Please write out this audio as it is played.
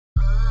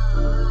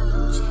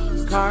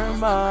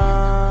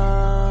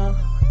Karma,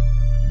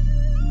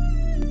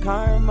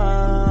 karma,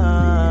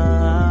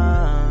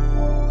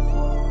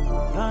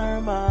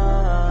 karma.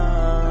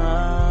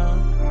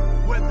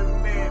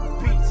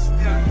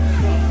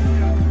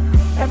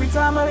 Every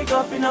time I wake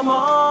up in the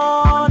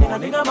morning, I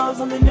think about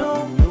something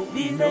new.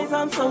 These days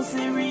I'm so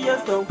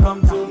serious, don't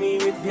come to me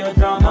with your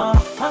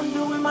drama. I'm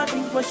doing my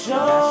thing for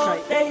sure.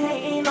 They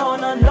hating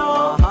on the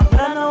law, but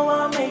I know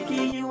I'll make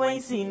it. You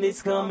ain't seen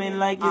this coming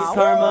like it's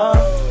karma.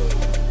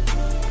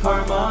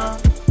 Karma,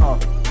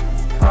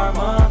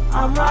 karma.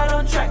 I'm right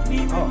on track, be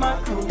with my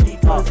crew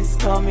because it's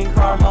coming.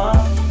 Karma,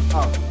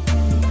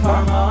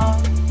 karma,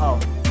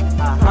 karma.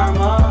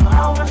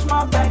 I watch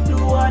my back, do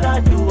what I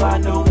do. I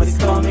know it's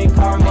coming.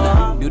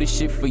 Karma. Do this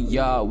shit for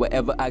y'all,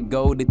 wherever I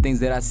go, the things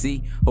that I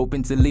see.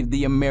 Hoping to live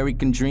the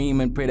American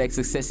dream and pray that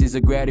success is a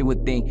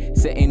graduate thing.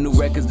 Setting new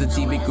records, the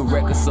TV could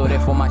record, so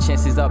therefore my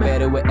chances are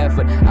better with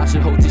effort. I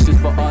should hold tissues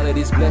for all of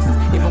these blessings.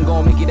 If I'm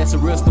gonna make it, that's a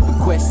real stupid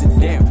question.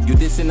 Damn, you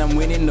dissing, I'm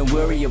winning, don't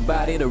worry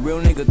about it. A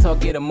real nigga talk,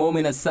 get a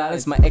moment of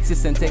silence. My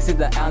exes and texts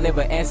that I'll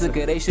never answer,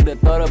 cause they should've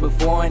thought of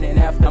before and then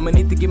after. I'ma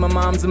need to give my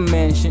mom's a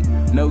mansion.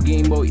 No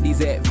Game Boy,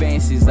 these advances.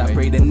 I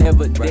pray to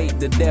never date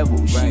the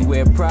devil. She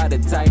wear Prada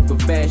type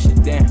of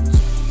fashion. Damn.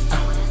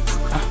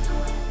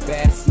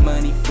 Fast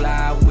money,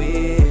 fly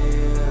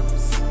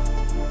whips.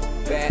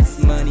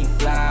 Fast money,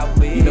 fly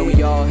whips. You know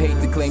we all hate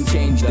to claim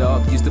change,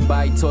 dog. Used to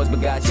buy toys but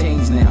got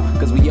changed now,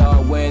 cause we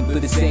all went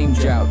through the same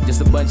drought.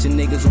 Just a bunch of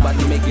niggas who about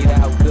to make it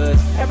out good.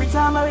 Every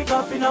time I wake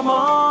up in the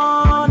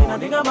morning, I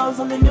think about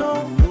something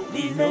new.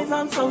 These days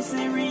I'm so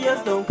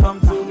serious, don't come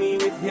to me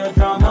with your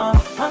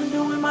drama. I'm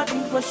doing my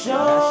thing for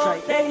sure.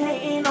 They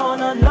hating on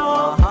the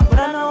law, but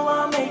I know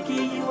I'll make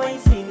it. You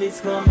ain't seen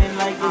this coming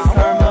like it's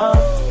karma.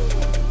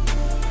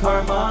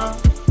 Karma,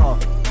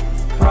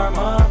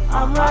 karma.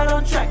 I'm right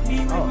on track, be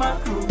with my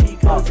crew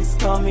because it's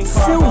coming.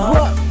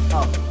 Karma,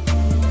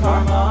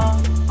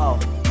 karma,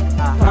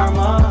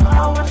 karma.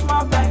 I watch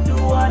my back, do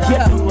what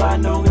I do. I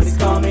know it's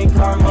coming.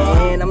 Karma.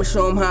 Man, I'ma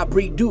show them how I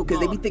breathe do, cause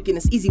they be thinking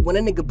it's easy when a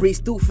nigga breathes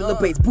through. Feel the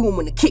bass boom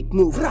when the kick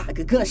move, like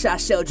a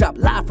gunshot shell drop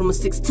live from a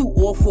 6'2"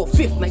 or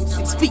 4'5",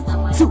 96 feet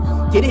 2.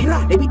 Get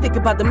it? They be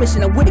thinking about the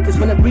mission, I'm with it, cause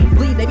when I bleed,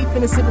 they be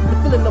finna sip the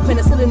feeling. No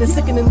penicillin and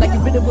sickening like a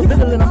bit of a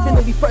villain. I'm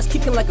finna be first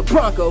kicking like a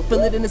Bronco.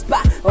 Feel it in the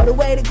spot, all the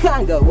way to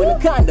Congo. In a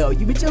condo,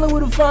 you be chillin'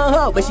 with a fun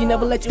hoe, but she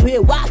never let you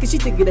hear why, cause she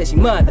thinking that she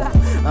mine. I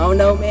don't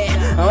know,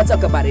 man, I don't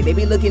talk about it. They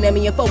be looking at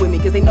me and with me,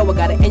 cause they know I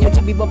got it. And your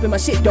chick be bumping my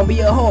shit, don't be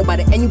a hoe about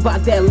it. And you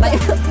bought that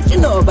life, you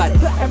know about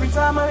it. Every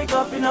time I wake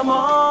up in the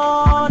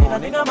morning, I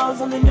think about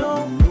something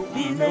new.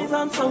 These days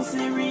I'm so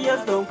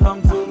serious, don't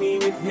come to me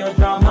with your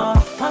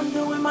drama. I'm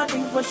doing my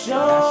thing for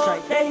sure.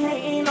 They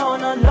hating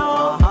on the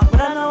law,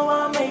 but I know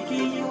I'll make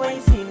it. You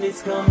ain't seen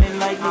this coming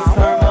like it's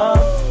karma.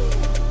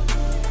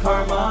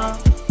 Karma,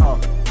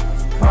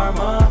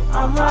 karma.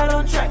 I'm right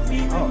on track,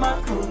 be with my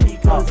crew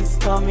because it's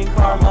coming.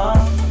 Karma,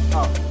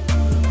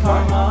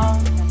 karma,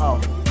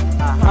 karma.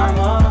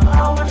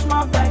 I watch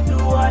my back, do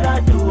what I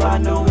do. I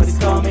know it's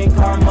coming.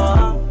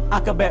 Karma. I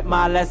could bet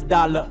my last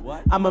dollar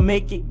I'ma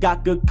make it,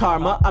 got good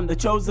karma. I'm the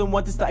chosen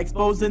one to start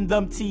exposing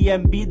them.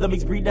 TMB, the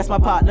mixed breed, that's my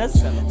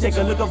partners. Take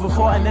a look of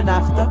before and then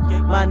after.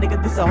 My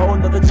nigga, this a whole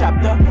nother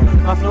chapter.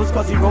 My flows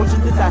cause erosion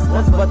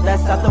disasters, but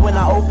that's after when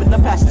I open the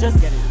pastures.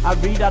 I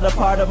read out a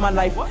part of my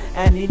life,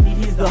 and indeed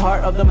he's the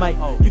heart of the mic.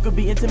 You could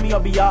be into me or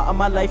be out of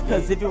my life,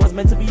 cause if it was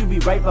meant to be, you'd be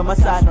right by my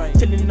side.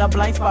 Chilling in a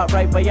blind spot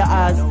right by your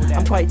eyes.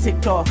 I'm quite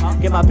ticked off,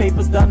 get my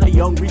papers done. A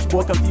young rich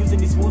boy confusing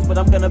these fools, but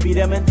I'm gonna be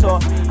their mentor.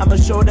 I'ma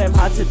show them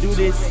how to do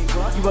this.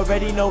 You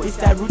already know it's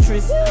that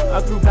rootress.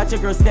 Our crew got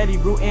your girl steady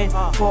rooting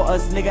for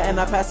us, nigga, and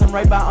I pass them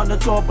right by on the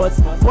tour bus.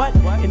 What?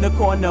 In the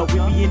corner, we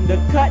be in the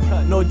cut.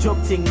 No joke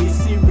thing, we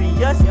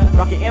serious.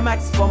 Rockin' Air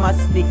Max for my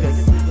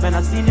sneakers. Man,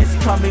 I've seen this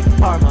coming.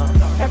 Karma.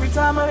 Every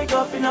time I wake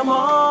up in the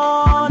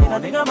morning, I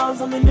think about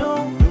something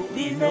new.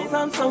 These days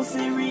I'm so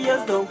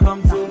serious, don't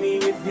come to me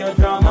with your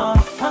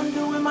drama. I'm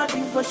doing my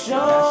thing for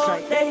sure.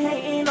 They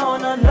hating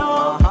on the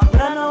law,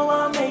 but I know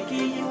I'll make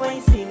it. You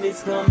ain't seen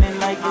this coming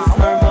like it's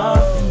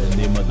karma. In the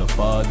name of the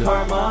Father,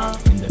 karma.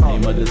 In the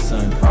name of the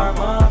Son,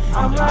 karma.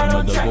 I'm right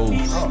on track, be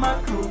with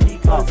my crew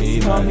because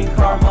it's coming.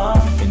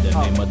 Karma. In the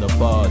name of the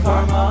Father,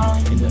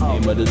 karma. In the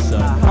name of the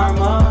Son,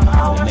 karma.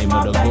 In the name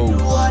of the Ghost.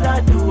 Do what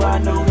I do, I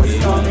know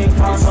it's coming.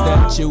 Karma. It's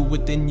that chill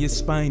within your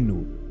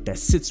spinal that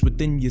sits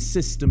within your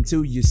system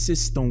till your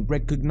system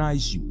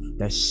recognize you.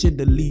 That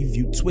shit'll leave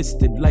you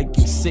twisted like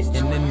you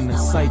sitting in a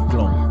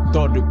cyclone.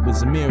 Thought it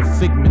was a mere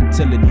figment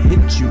till it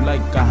hit you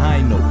like a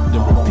high note. The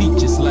repeat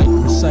just like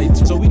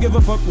recital. So we give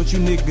a fuck what you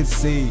niggas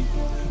say.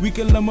 We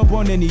kill them up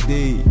on any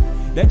day.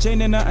 That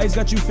chain in her eyes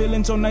got you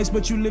feeling so nice,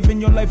 but you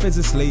living your life as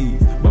a slave.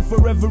 But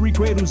for every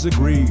cradle's a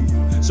grave,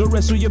 so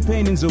wrestle your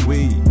painings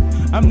away.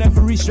 I'm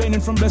never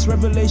restraining from blessed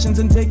revelations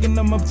and taking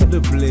them up to the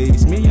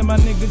blaze. Me and my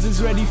niggas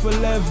is ready for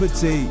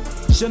levitate.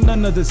 Should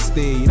none of the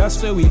state.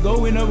 That's where we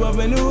going above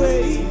and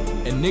away.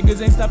 And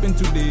niggas ain't stopping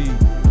today.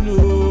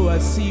 No, I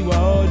see why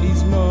all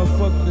these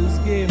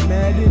motherfuckers get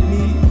mad at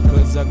me.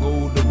 Cause I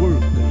go to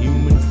work, the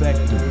human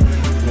factor.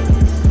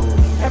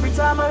 Every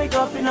time I wake up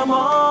up in the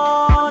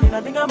morning,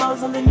 I think about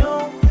something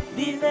new.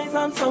 These days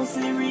I'm so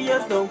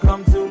serious, don't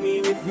come to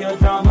me with your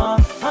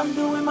drama. I'm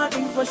doing my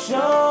thing for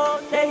sure,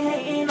 they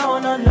hating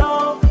on the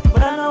low,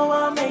 but I know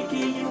I'll make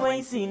it, you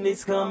ain't seen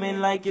this coming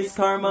like it's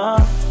karma.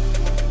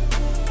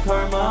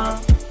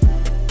 Karma,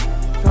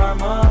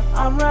 karma,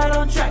 I'm right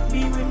on track,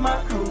 be with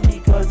my crew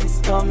because it's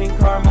coming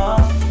karma.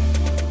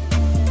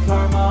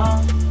 Karma.